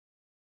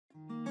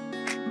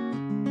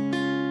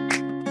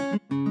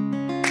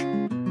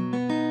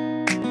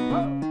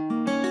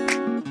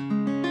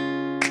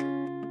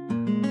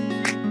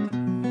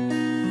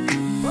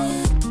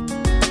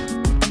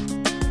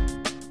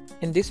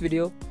this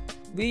video,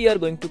 we are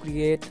going to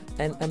create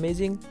an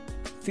amazing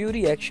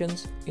Fury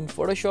actions in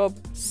Photoshop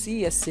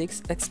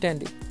CS6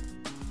 extended.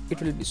 It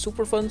will be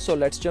super fun, so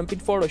let's jump in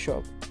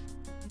Photoshop.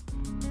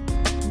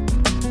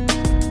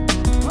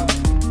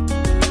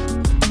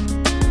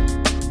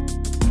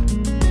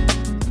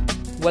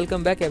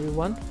 Welcome back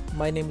everyone,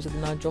 my name is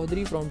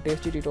Adnan from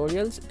Tasty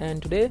Tutorials,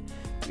 and today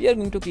we are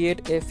going to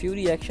create a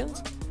Fury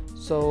actions,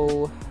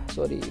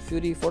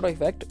 Fury photo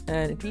effect,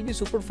 and it will be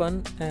super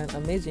fun and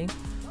amazing.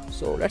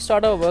 So let's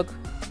start our work.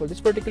 For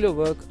this particular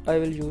work I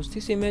will use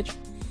this image,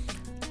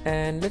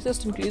 and let's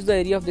just increase the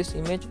area of this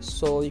image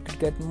so you could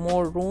get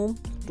more room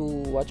to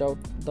watch out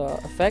the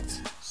effects.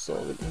 So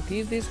we'll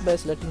increase this by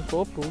selecting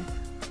crop tool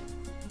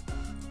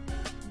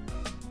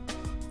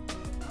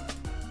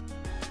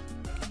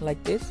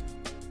like this.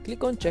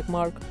 Click on check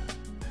mark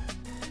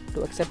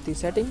to accept the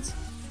settings,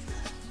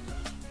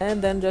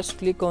 and then just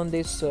click on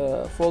this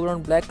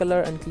foreground black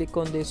color and click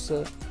on this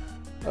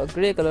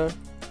gray color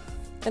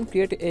and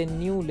create a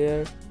new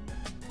layer.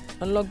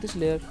 Unlock this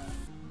layer,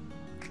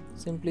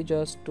 simply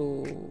just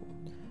to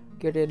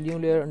get a new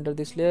layer under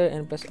this layer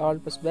and press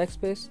Alt plus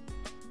backspace,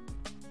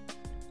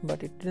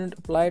 but it didn't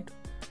apply it.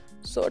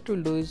 So what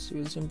we'll do is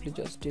we'll simply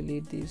just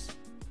delete these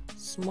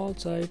small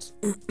sides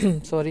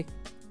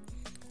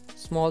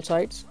small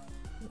sides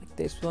like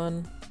this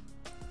one,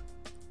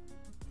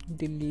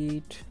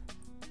 delete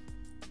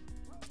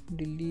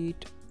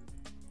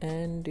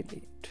and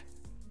delete.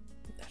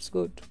 That's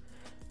good.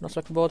 Now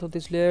select both of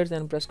these layers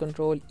and press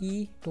Ctrl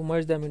E to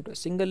merge them into a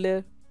single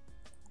layer,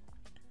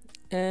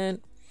 and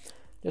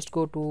just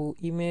go to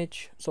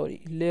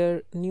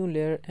layer, new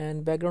layer,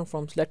 and background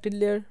from selected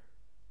layer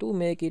to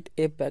make it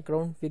a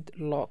background with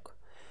lock.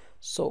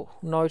 So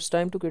now it's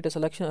time to create a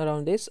selection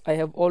around this. I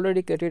have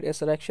already created a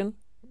selection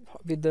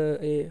with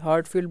a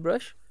hard fill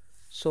brush,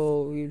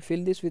 so we'll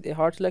fill this with a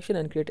hard selection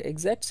and create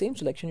exact same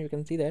selection. You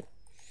can see that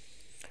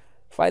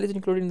file is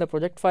included in the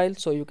project file,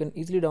 so you can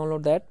easily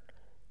download that.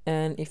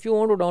 And if you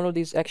want to download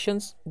these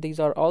actions, these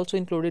are also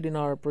included in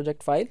our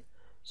project file.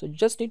 So you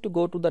just need to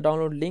go to the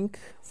download link,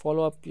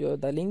 follow up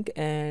the link,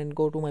 and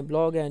go to my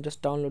blog and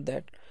just download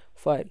that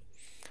file.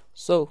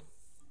 So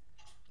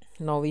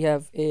now we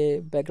have a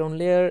background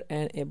layer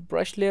and a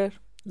brush layer.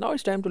 Now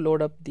it's time to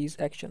load up these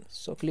actions.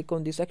 So click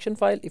on this action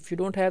file. If you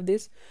don't have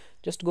this,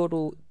 just go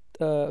to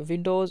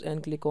Windows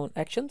and click on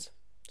actions.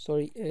 So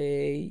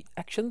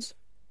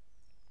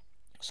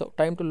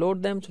time to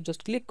load them. So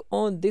just click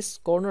on this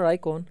corner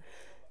icon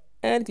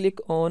and click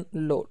on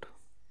load.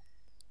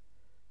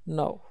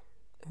 Now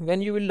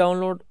when you will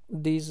download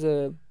these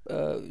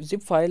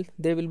zip file,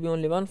 there will be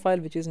only one file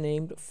which is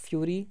named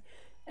Fury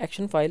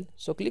action file.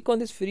 So click on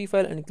this Fury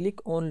file and click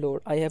on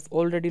load. I have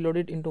already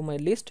loaded into my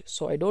list,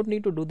 so I don't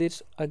need to do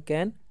this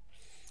again.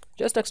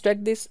 Just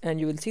extract this and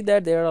you will see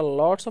that there are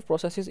lots of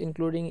processes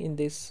including in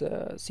this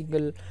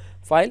single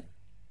file.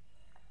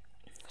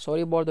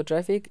 Sorry about the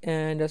traffic,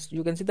 and as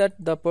you can see that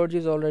the purge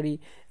is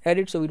already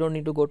added, so we don't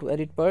need to go to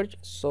edit purge.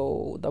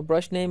 So the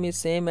brush name is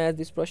same as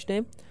this brush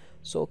name,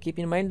 so keep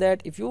in mind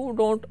that if you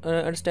don't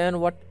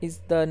understand what is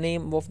the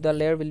name of the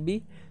layer will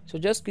be, so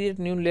just create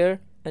a new layer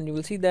and you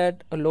will see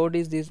that load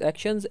is these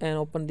actions and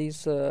open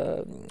these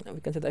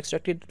we can say the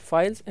extracted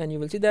files, and you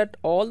will see that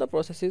all the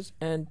processes,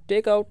 and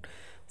take out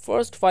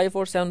first 5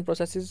 or 7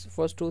 processes,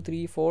 first 2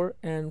 3 4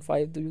 and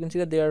 5. You can see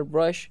that they are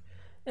brush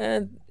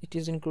and it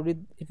is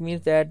included. It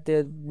means that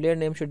the layer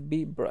name should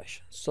be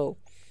brush. So,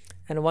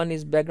 and one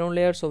is background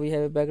layer, so we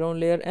have a background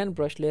layer and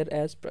brush layer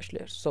as brush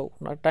layer. So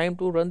now time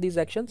to run these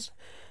actions,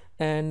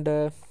 and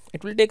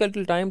it will take a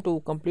little time to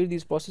complete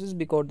these processes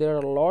because there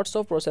are lots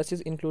of processes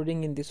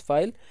including in this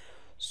file.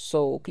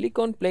 So click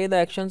on play the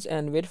actions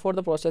and wait for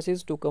the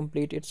processes to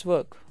complete its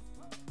work.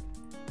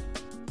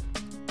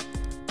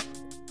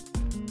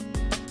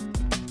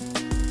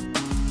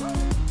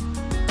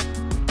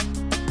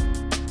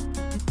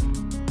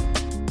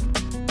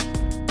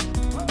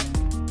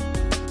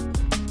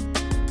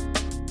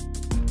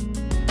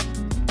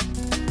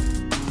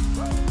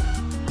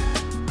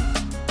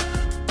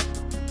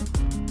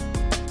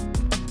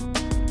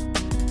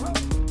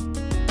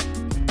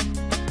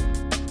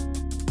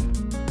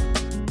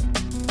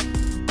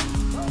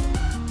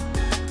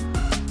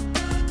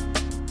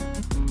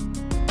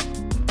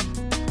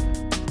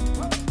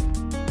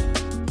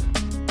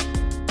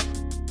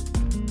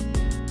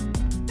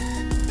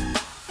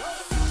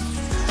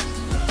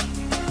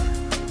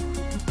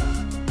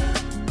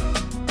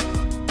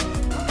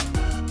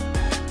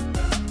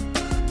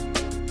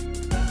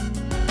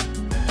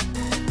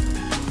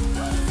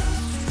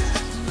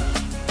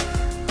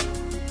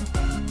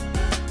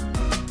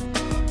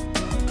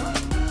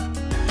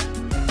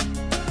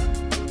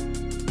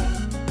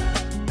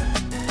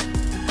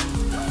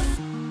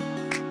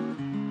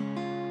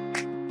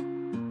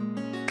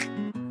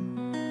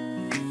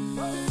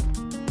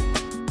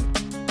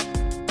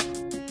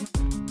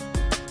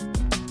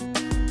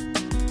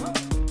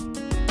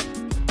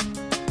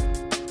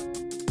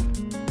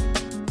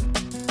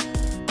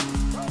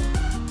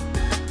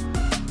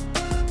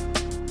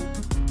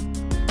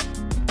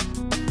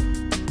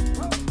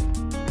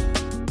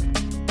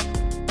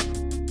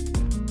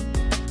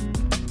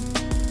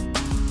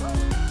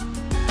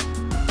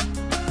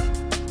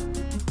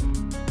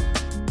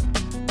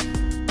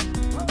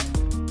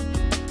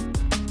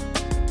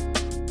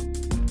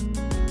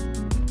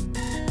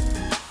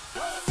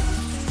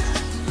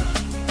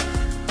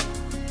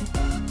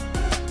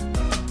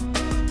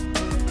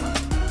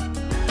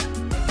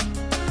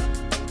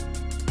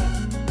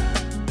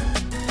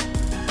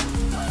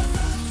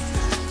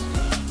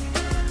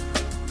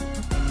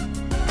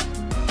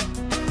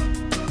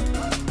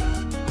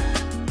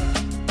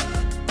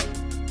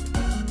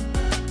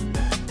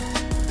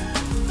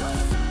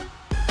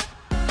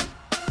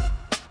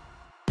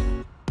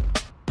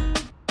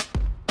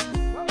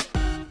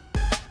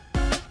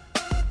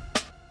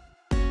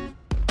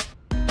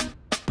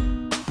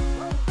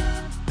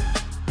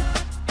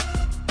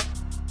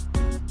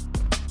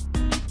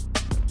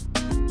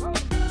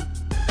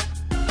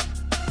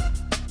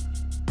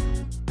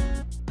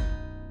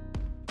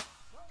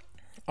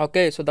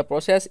 Okay, so the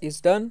process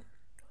is done.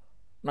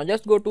 Now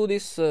just go to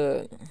this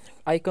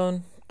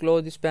icon,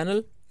 close this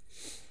panel,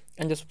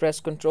 and just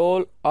press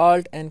Ctrl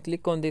Alt and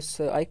click on this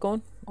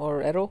icon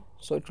or arrow,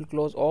 so it will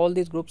close all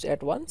these groups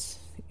at once.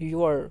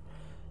 You are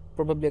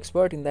probably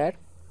expert in that.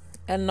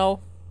 And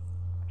now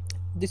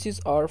this is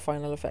our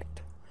final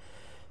effect.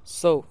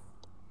 So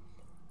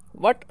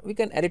what we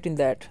can edit in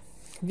that,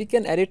 we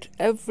can edit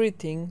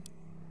everything,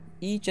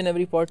 each and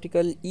every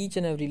particle, each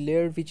and every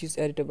layer which is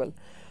editable.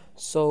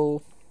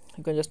 So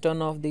you can just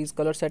turn off these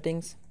color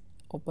settings,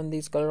 open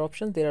these color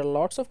options. There are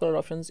lots of color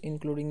options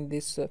including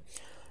this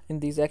in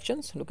these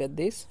actions. Look at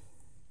this,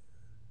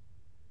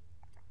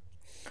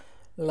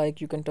 like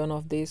you can turn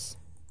off this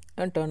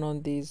and turn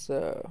on these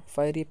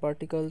fiery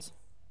particles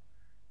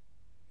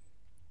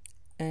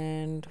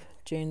and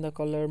change the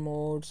color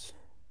modes.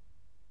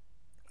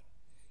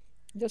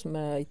 Just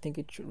I think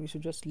we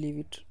should just leave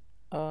it,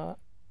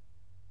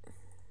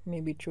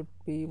 maybe it should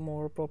be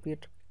more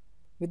appropriate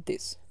with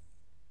this.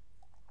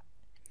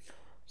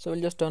 So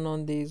we'll just turn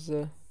on these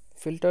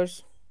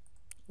filters.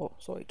 Oh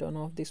sorry, turn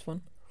off this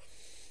one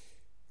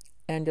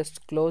and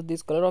just close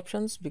these color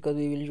options, because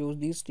we will use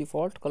these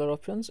default color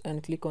options,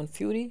 and click on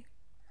Fury,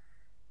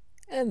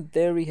 and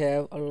there we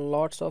have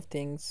lots of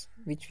things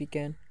which we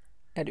can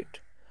edit.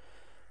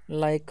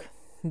 Like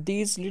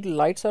these little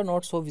lights are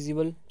not so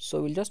visible,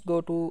 so we'll just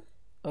go to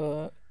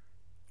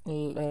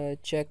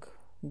check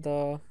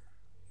the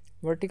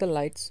vertical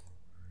lights.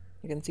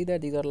 You can see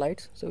that these are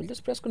lights, so we'll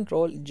just press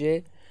Ctrl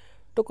J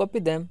to copy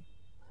them,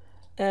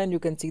 and you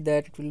can see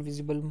that it will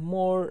visible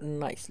more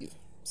nicely.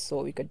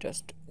 So we could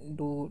just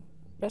do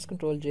press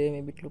Ctrl J,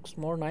 maybe it looks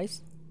more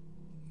nice.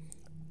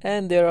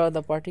 And there are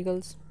the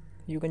particles.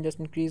 You can just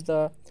increase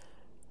the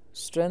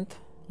strength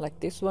like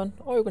this one,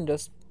 or you can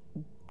just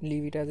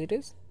leave it as it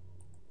is.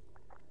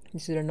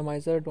 This is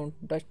randomizer, don't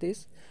touch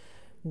this.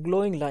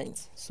 Glowing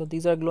lines, so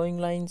these are glowing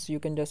lines. You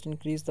can just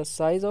increase the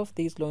size of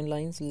these glowing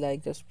lines,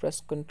 like just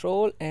press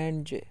Ctrl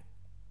and J,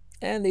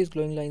 and these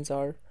glowing lines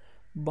are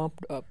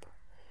bumped up.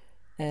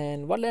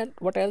 And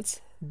what else,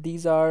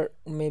 these are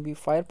maybe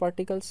fire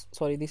particles.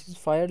 Sorry, this is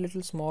fire,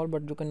 little small,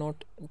 but you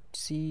cannot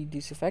see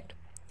this effect.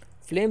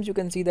 Flames, you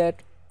can see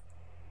that.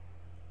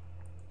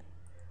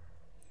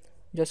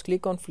 Just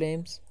click on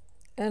flames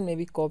and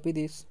maybe copy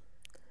this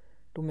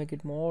to make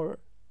it more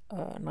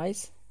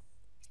nice.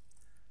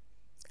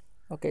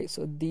 Okay,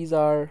 so these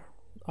are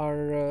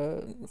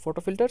our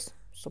photo filters,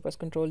 so press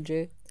Ctrl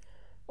J,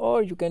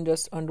 or you can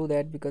just undo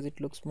that because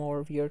it looks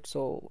more weird,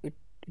 so it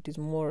is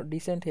more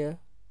decent here.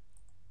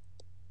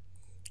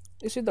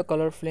 This is the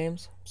color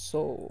flames,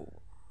 so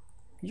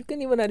you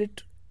can even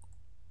edit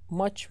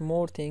much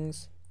more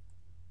things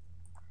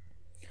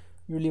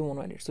you really want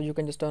to edit. So you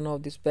can just turn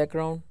off this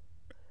background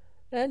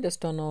and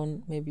just turn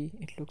on, maybe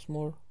it looks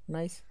more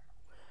nice.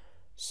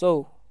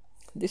 So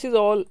this is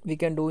all we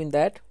can do in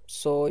that.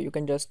 So you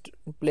can just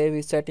play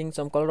with setting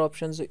some color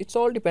options. It's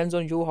all depends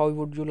on you, how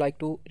would you like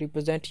to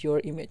represent your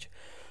image.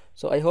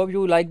 So I hope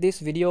you like this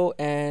video,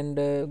 and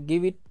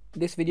give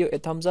this video a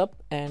thumbs up,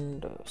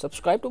 and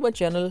subscribe to my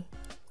channel.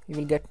 You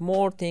will get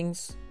more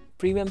things,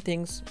 premium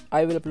things.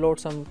 I will upload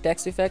some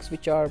text effects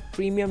which are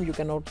premium, you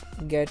cannot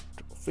get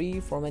free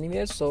from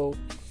anywhere. So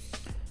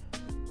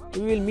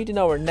we will meet in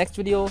our next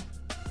video.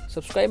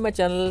 Subscribe my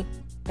channel,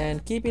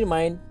 and keep in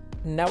mind,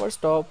 never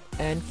stop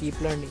and keep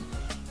learning.